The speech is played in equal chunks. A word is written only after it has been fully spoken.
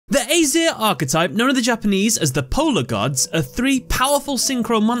The Aesir archetype, known in the Japanese as the polar gods, are three powerful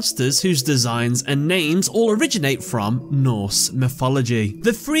synchro monsters whose designs and names all originate from Norse mythology.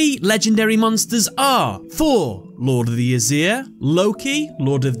 The three legendary monsters are Thor, Lord of the Aesir, Loki,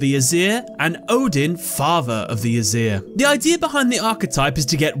 Lord of the Aesir, and Odin, Father of the Aesir. The idea behind the archetype is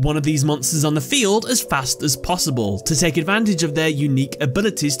to get one of these monsters on the field as fast as possible, to take advantage of their unique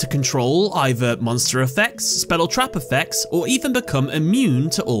abilities to control either monster effects, spell or trap effects, or even become immune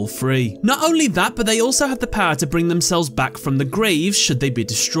to all three. Not only that, but they also have the power to bring themselves back from the grave should they be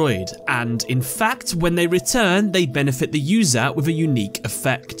destroyed, and in fact, when they return, they benefit the user with a unique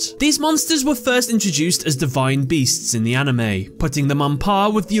effect. These monsters were first introduced as divine beasts in the anime, putting them on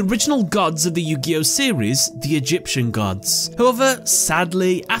par with the original gods of the Yugioh series, the Egyptian gods. However,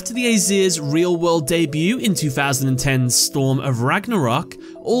 sadly, after the Aesir's real-world debut in 2010's Storm of Ragnarok,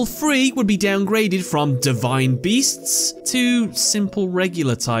 all three would be downgraded from divine beasts to simple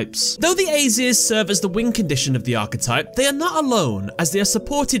regular types. Though the Aesirs serve as the wing condition of the archetype, they are not alone, as they are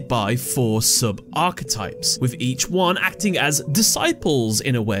supported by 4 sub-archetypes, with each one acting as disciples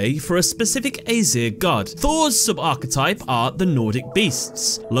in a way for a specific Aesir god. Thor's sub-archetype are the Nordic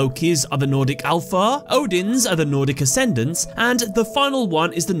beasts, Loki's are the Nordic Alpha, Odin's are the Nordic Ascendants, and the final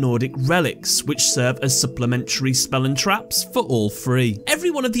one is the Nordic relics, which serve as supplementary spell and traps for all three.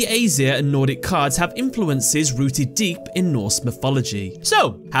 Every one of the Aesir and Nordic cards have influences rooted deep in Norse mythology.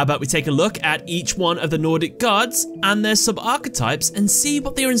 So, how about we take a look at each one of the Nordic gods and their sub-archetypes and see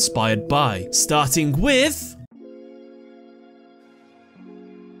what they are inspired by. Starting with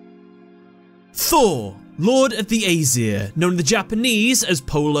Thor, Lord of the Aesir, known in the Japanese as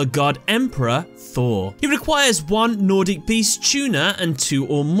Polar God Emperor Thor. He requires 1 Nordic beast tuner and 2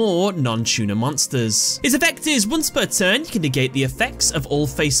 or more non-tuner monsters. His effect is once per turn, you can negate the effects of all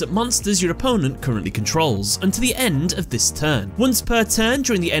face-up monsters your opponent currently controls until the end of this turn. Once per turn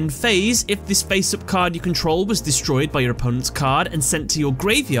during the end phase, if this face-up card you control was destroyed by your opponent's card and sent to your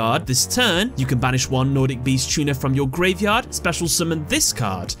graveyard this turn, you can banish 1 Nordic beast tuner from your graveyard, special summon this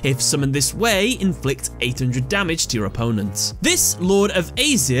card. If summoned this way, inflict 800 damage to your opponent. This Lord of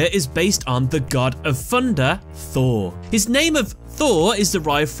Aesir is based on the god of thunder, Thor. His name of Thor is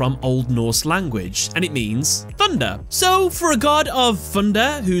derived from Old Norse language, and it means thunder. So for a god of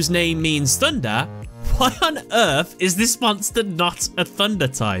thunder whose name means thunder, why on earth is this monster not a thunder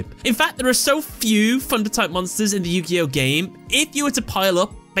type? In fact, there are so few thunder type monsters in the Yu-Gi-Oh game, if you were to pile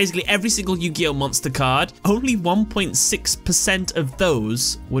up basically every single Yu-Gi-Oh monster card, only 1.6% of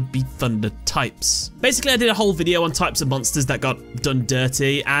those would be thunder types. Basically, I did a whole video on types of monsters that got done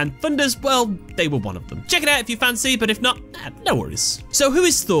dirty, and thunders, well, they were one of them. Check it out if you fancy, but if not, no worries. So who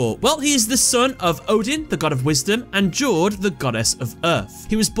is Thor? Well, he is the son of Odin, the god of wisdom, and Jord, the goddess of earth.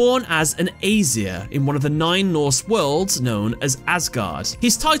 He was born as an Aesir in one of the 9 Norse worlds known as Asgard.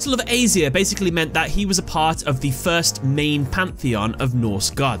 His title of Aesir basically meant that he was a part of the first main pantheon of Norse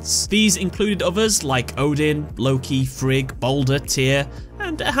gods. These included others like Odin, Loki, Frigg, Balder, Tyr,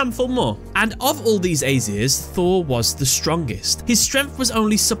 and a handful more. And of all these Aesirs, Thor was the strongest. His strength was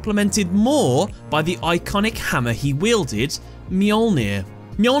only supplemented more by the iconic hammer he wielded, Mjolnir.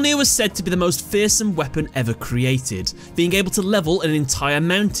 Mjolnir was said to be the most fearsome weapon ever created, being able to level an entire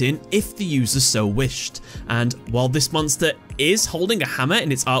mountain if the user so wished. And while this monster is holding a hammer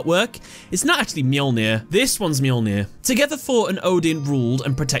in its artwork, it's not actually Mjolnir. This one's Mjolnir. Together, Thor and Odin ruled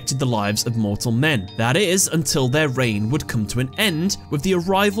and protected the lives of mortal men. That is, until their reign would come to an end with the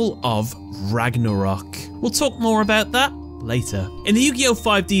arrival of Ragnarok. We'll talk more about that later. In the Yu-Gi-Oh!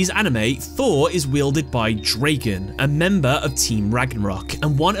 5D's anime, Thor is wielded by Dragon, a member of Team Ragnarok,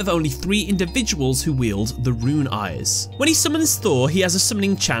 and one of only 3 individuals who wield the Rune Eyes. When he summons Thor, he has a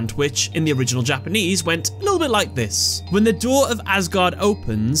summoning chant which, in the original Japanese, went a little bit like this. When the door of Asgard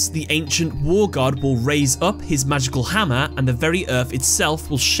opens, the ancient war god will raise up his magical hammer and the very earth itself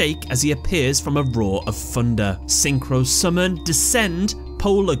will shake as he appears from a roar of thunder. Synchro summon, descend,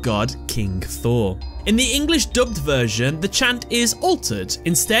 polar god King Thor. In the English dubbed version, the chant is altered.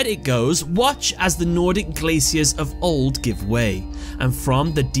 Instead it goes, watch as the Nordic glaciers of old give way, and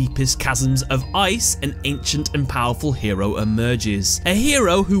from the deepest chasms of ice, an ancient and powerful hero emerges. A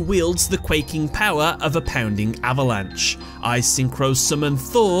hero who wields the quaking power of a pounding avalanche. I synchro summon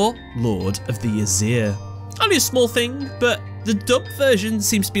Thor, Lord of the Aesir. Only a small thing, but the dubbed version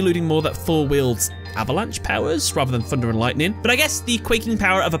seems to be alluding more that Thor wields avalanche powers rather than thunder and lightning. But I guess the quaking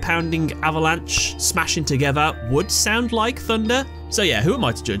power of a pounding avalanche smashing together would sound like thunder. So yeah, who am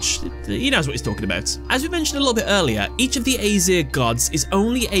I to judge? He knows what he's talking about. As we mentioned a little bit earlier, each of the Aesir gods is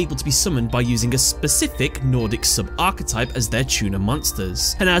only able to be summoned by using a specific Nordic sub-archetype as their tuner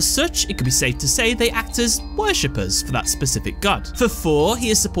monsters. And as such, it could be safe to say they act as worshippers for that specific god. For Thor, he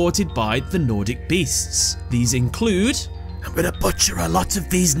is supported by the Nordic beasts. These include... I'm gonna butcher a lot of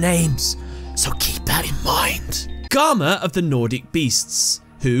these names, so keep that in mind. Garma of the Nordic beasts,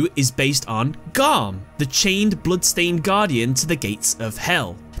 who is based on Garm, the chained bloodstained guardian to the gates of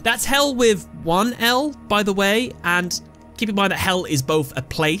hell. That's hell with one L, by the way, and keep in mind that hell is both a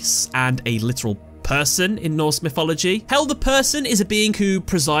place and a literal person in Norse mythology. Hel the person is a being who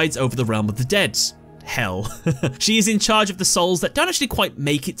presides over the realm of the dead. Hell. She is in charge of the souls that don't actually quite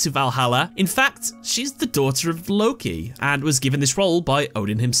make it to Valhalla. In fact, she's the daughter of Loki and was given this role by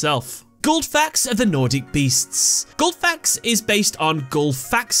Odin himself. Guldfax of the Nordic beasts. Guldfax is based on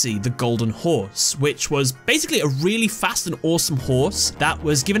Gullfaxi, the golden horse, which was basically a really fast and awesome horse that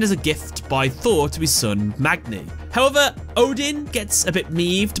was given as a gift by Thor to his son Magni. However, Odin gets a bit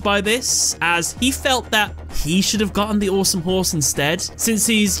mieved by this, as he felt that he should have gotten the awesome horse instead, since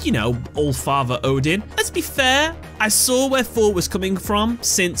he's, you know, All-Father Odin. Let's be fair, I saw where Thor was coming from,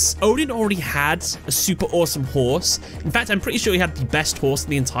 since Odin already had a super awesome horse. In fact, I'm pretty sure he had the best horse in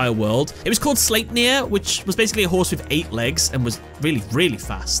the entire world. It was called Sleipnir, which was basically a horse with 8 legs and was really, really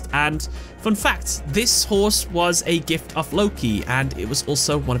fast. And fun fact, this horse was a gift of Loki, and it was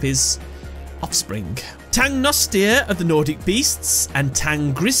also one of his offspring. Tangnostir of the Nordic beasts and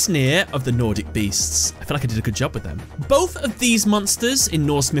Tangrisnir of the Nordic beasts. I feel like I did a good job with them. Both of these monsters in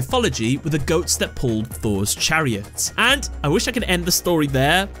Norse mythology were the goats that pulled Thor's chariot. And I wish I could end the story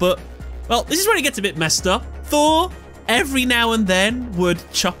there, but, well, this is where it gets a bit messed up. Thor, every now and then, would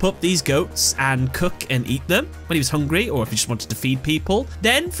chop up these goats and cook and eat them when he was hungry or if he just wanted to feed people.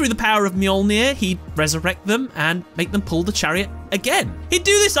 Then, through the power of Mjolnir, he'd resurrect them and make them pull the chariot again. He'd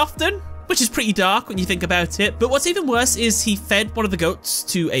do this often, which is pretty dark when you think about it. But what's even worse is he fed one of the goats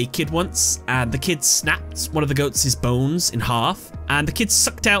to a kid once, and the kid snapped one of the goats' bones in half, and the kid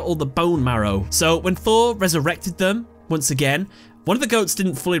sucked out all the bone marrow. So when Thor resurrected them once again, one of the goats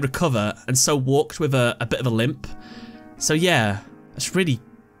didn't fully recover and so walked with a bit of a limp. So yeah, it's really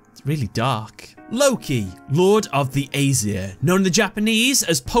dark. Loki, Lord of the Aesir, known in the Japanese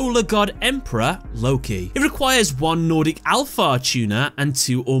as Polar God Emperor Loki. It requires 1 Nordic Alpha tuner and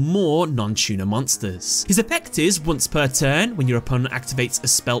 2 or more non-tuner monsters. His effect is once per turn, when your opponent activates a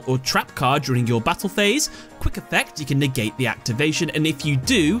spell or trap card during your battle phase. Quick effect, you can negate the activation, and if you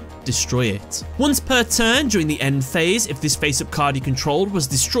do, destroy it. Once per turn during the end phase, if this face-up card you controlled was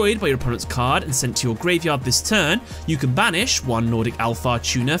destroyed by your opponent's card and sent to your graveyard this turn, you can banish 1 Nordic Alpha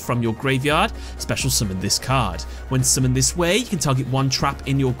tuner from your graveyard, special summon this card. When summoned this way, you can target 1 trap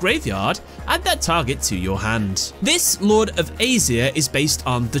in your graveyard, add that target to your hand. This Lord of Aesir is based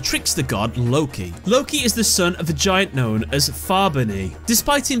on the trickster god Loki. Loki is the son of the giant known as Farbani.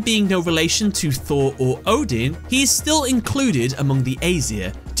 Despite him being no relation to Thor or Odin, he is still included among the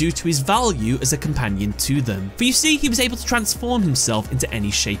Aesir due to his value as a companion to them. For you see, he was able to transform himself into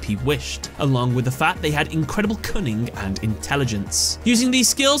any shape he wished, along with the fact they had incredible cunning and intelligence. Using these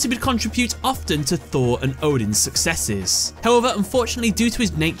skills, he would contribute often to Thor and Odin's successes. However, unfortunately, due to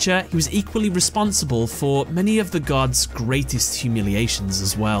his nature, he was equally responsible for many of the gods' greatest humiliations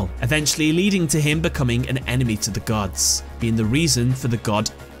as well, eventually leading to him becoming an enemy to the gods, being the reason for the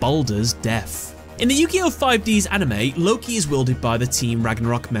god Baldur's death. In the Yugioh 5D's anime, Loki is wielded by the Team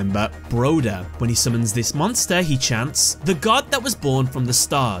Ragnarok member Broder. When he summons this monster, he chants, "The god that was born from the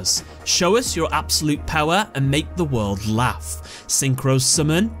stars, show us your absolute power and make the world laugh. Synchro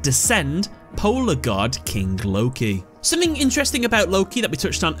summon, descend, Polar God King Loki." Something interesting about Loki that we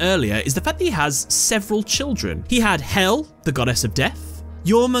touched on earlier is the fact that he has several children. He had Hel, the goddess of death,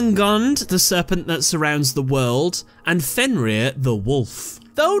 Jormungand, the serpent that surrounds the world, and Fenrir, the wolf.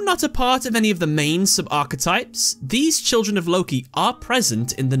 Though not a part of any of the main sub-archetypes, these children of Loki are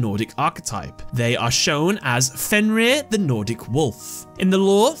present in the Nordic archetype. They are shown as Fenrir, the Nordic wolf. In the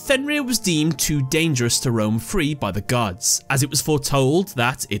lore, Fenrir was deemed too dangerous to roam free by the gods, as it was foretold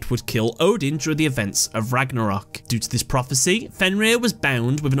that it would kill Odin during the events of Ragnarok. Due to this prophecy, Fenrir was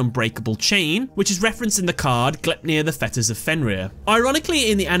bound with an unbreakable chain, which is referenced in the card Gleipnir, the Fetters of Fenrir. Ironically,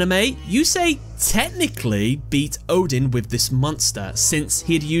 in the anime, Yusei technically beat Odin with this monster, since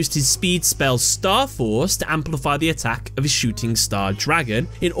he had used his speed spell Star Force to amplify the attack of his shooting star dragon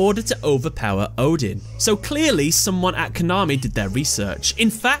in order to overpower Odin. So clearly someone at Konami did their research research. In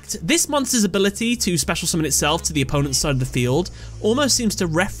fact, this monster's ability to special summon itself to the opponent's side of the field almost seems to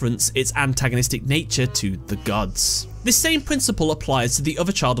reference its antagonistic nature to the gods. This same principle applies to the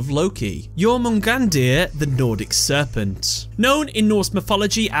other child of Loki, Jormungandr, the Nordic serpent. Known in Norse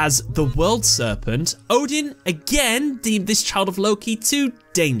mythology as the World Serpent, Odin again deemed this child of Loki too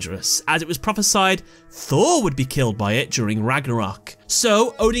dangerous, as it was prophesied Thor would be killed by it during Ragnarok.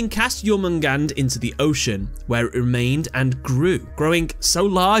 So Odin cast Jormungandr into the ocean, where it remained and grew, growing so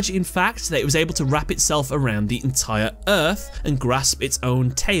large in fact that it was able to wrap itself around the entire earth and grasp its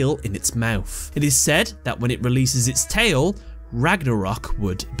own tail in its mouth. It is said that when it releases its tail, Ragnarok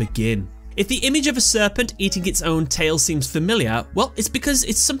would begin. If the image of a serpent eating its own tail seems familiar, well, it's because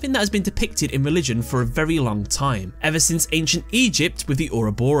it's something that has been depicted in religion for a very long time, ever since ancient Egypt with the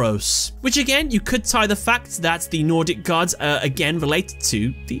Ouroboros. Which again, you could tie the fact that the Nordic gods are again related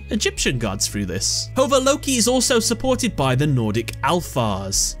to the Egyptian gods through this. However, Loki is also supported by the Nordic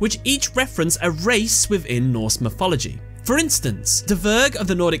Alfars, which each reference a race within Norse mythology. For instance, the Dverg of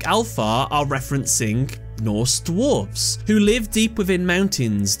the Nordic Alfar are referencing Norse dwarves, who live deep within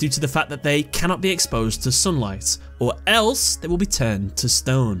mountains due to the fact that they cannot be exposed to sunlight, or else they will be turned to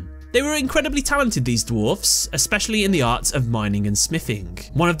stone. They were incredibly talented, these dwarfs, especially in the arts of mining and smithing.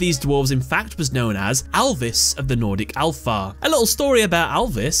 One of these dwarves, in fact, was known as Alvis of the Nordic Alfar. A little story about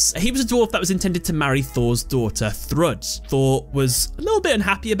Alvis: he was a dwarf that was intended to marry Thor's daughter, Thrud. Thor was a little bit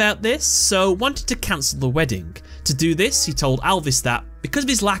unhappy about this, so wanted to cancel the wedding. To do this, he told Alvis that, because of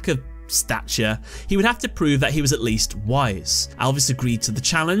his lack of stature, he would have to prove that he was at least wise. Alvis agreed to the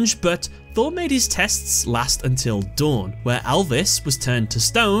challenge, but Thor made his tests last until dawn, where Alvis was turned to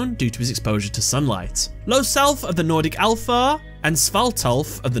stone due to his exposure to sunlight. Loself of the Nordic Alfar and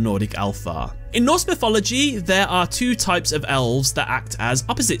Svaltolf of the Nordic Alfar. In Norse mythology, there are two types of elves that act as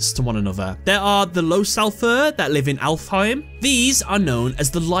opposites to one another. There are the Losalfur that live in Alfheim. These are known as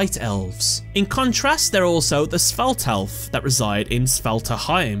the Light Elves. In contrast, there are also the Svaltelf that reside in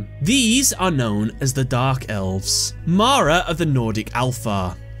Svaltaheim. These are known as the Dark Elves. Mara of the Nordic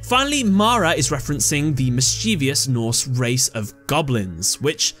Alfar. Finally, Mara is referencing the mischievous Norse race of goblins,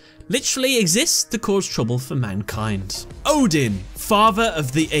 which literally exists to cause trouble for mankind. Odin, father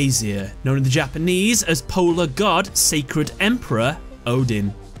of the Aesir, known in the Japanese as polar god, sacred emperor,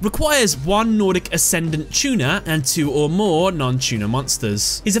 Odin. Requires one Nordic Ascendant tuner and 2 or more non-tuner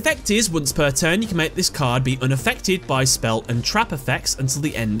monsters. His effect is, once per turn, you can make this card be unaffected by spell and trap effects until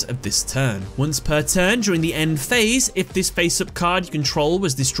the end of this turn. Once per turn during the end phase, if this face-up card you control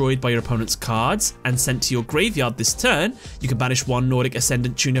was destroyed by your opponent's cards and sent to your graveyard this turn, you can banish one Nordic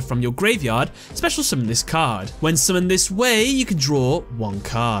Ascendant tuner from your graveyard, special summon this card. When summoned this way, you can draw 1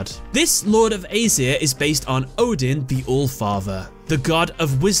 card. This Lord of Aesir is based on Odin the All-Father, the god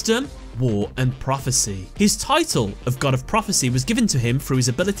of wisdom, war, and prophecy. His title of God of Prophecy was given to him through his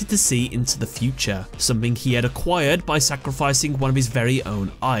ability to see into the future, something he had acquired by sacrificing one of his very own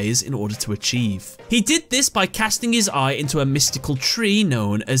eyes in order to achieve. He did this by casting his eye into a mystical tree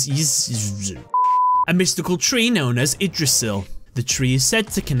known as Yugioh. The tree is said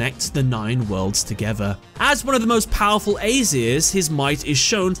to connect the 9 worlds together. As one of the most powerful Aesirs, his might is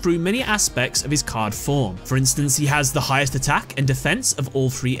shown through many aspects of his card form. For instance, he has the highest attack and defense of all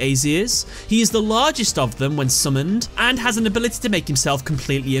 3 Aesirs. He is the largest of them when summoned, and has an ability to make himself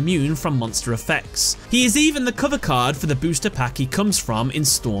completely immune from monster effects. He is even the cover card for the booster pack he comes from in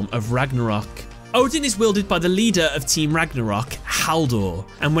Storm of Ragnarok. Odin is wielded by the leader of Team Ragnarok, Haldor,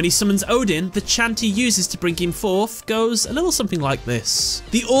 and when he summons Odin, the chant he uses to bring him forth goes a little something like this.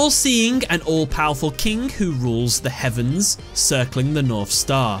 The all-seeing and all-powerful king who rules the heavens, circling the North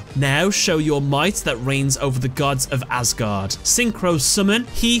Star. Now show your might that reigns over the gods of Asgard. Synchro summon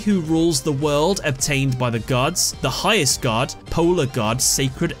he who rules the world obtained by the gods, the highest god, polar god,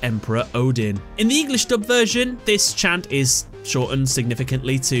 sacred emperor Odin. In the English dub version, this chant is shortened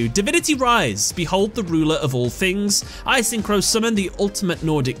significantly to Divinity Rise, behold the ruler of all things. I synchro summon the ultimate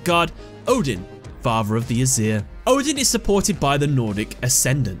Nordic god, Odin, father of the Aesir. Odin is supported by the Nordic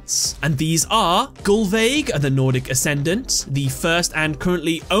Ascendants, and these are Gullveig, the Nordic Ascendant, the first and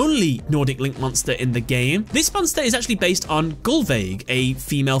currently only Nordic Link monster in the game. This monster is actually based on Gullveig, a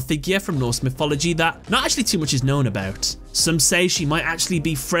female figure from Norse mythology that not actually too much is known about. Some say she might actually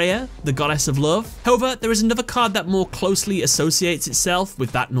be Freya, the goddess of love. However, there is another card that more closely associates itself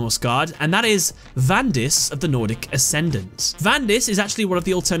with that Norse god, and that is Vandis of the Nordic Ascendant. Vandis is actually one of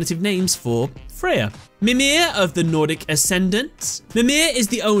the alternative names for Freya. Mimir of the Nordic Ascendant. Mimir is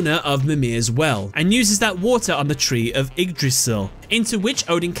the owner of Mimir's Well and uses that water on the tree of Yggdrasil, into which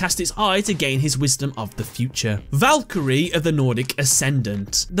Odin cast its eye to gain his wisdom of the future. Valkyrie of the Nordic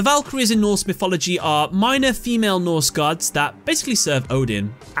Ascendant. The Valkyries in Norse mythology are minor female Norse gods that basically serve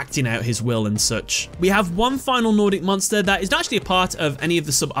Odin, acting out his will and such. We have one final Nordic monster that is not actually a part of any of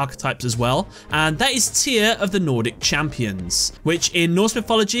the sub-archetypes as well, and that is Tyr of the Nordic Champions, which in Norse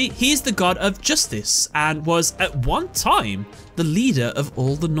mythology, he is the god of justice and was at one time the leader of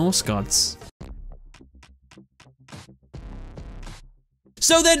all the Norse gods.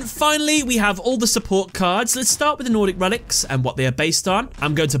 So then finally we have all the support cards. Let's start with the Nordic relics and what they are based on.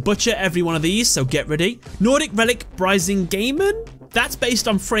 I'm going to butcher every one of these, so get ready. Nordic relic Brisingamen. That's based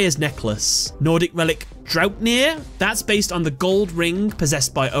on Freya's necklace. Nordic relic Draupnir. That's based on the gold ring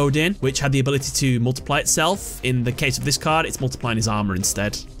possessed by Odin, which had the ability to multiply itself. In the case of this card, it's multiplying his armor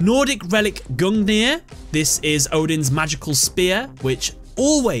instead. Nordic relic Gungnir. This is Odin's magical spear, which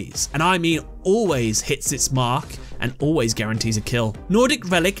always, and I mean always, hits its mark and always guarantees a kill. Nordic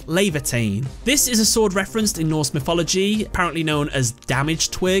relic Levitain. This is a sword referenced in Norse mythology, apparently known as Damage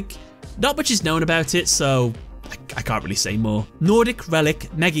Twig. Not much is known about it, so I can't really say more. Nordic relic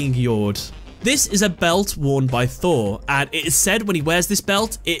Yugioh. This is a belt worn by Thor, and it is said when he wears this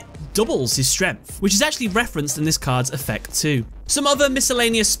belt, it doubles his strength, which is actually referenced in this card's effect too. Some other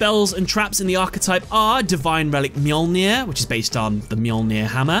miscellaneous spells and traps in the archetype are Divine Relic Mjolnir, which is based on the Mjolnir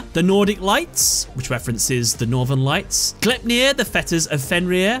hammer, the Nordic Lights, which references the Northern Lights, Gleipnir, the Fetters of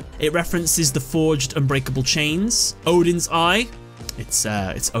Fenrir, it references the forged unbreakable chains, Odin's Eye,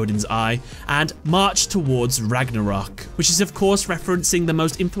 it's Odin's Eye, and March Towards Ragnarok, which is of course referencing the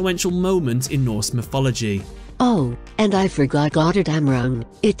most influential moment in Norse mythology. Oh, and I forgot Gotterdamrung.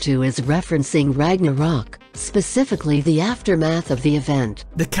 It too is referencing Ragnarok, specifically the aftermath of the event.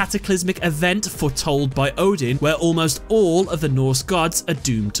 The cataclysmic event foretold by Odin, where almost all of the Norse gods are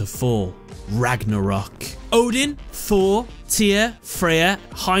doomed to fall. Ragnarok. Odin, Thor, Tyr, Freya,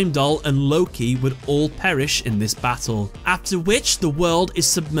 Heimdall, and Loki would all perish in this battle, after which the world is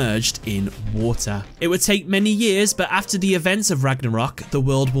submerged in water. It would take many years, but after the events of Ragnarok, the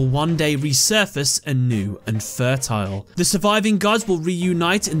world will one day resurface anew and fertile. The surviving gods will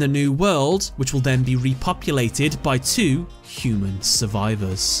reunite in the new world, which will then be repopulated by 2 human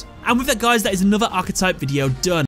survivors. And with that guys, that is another archetype video done.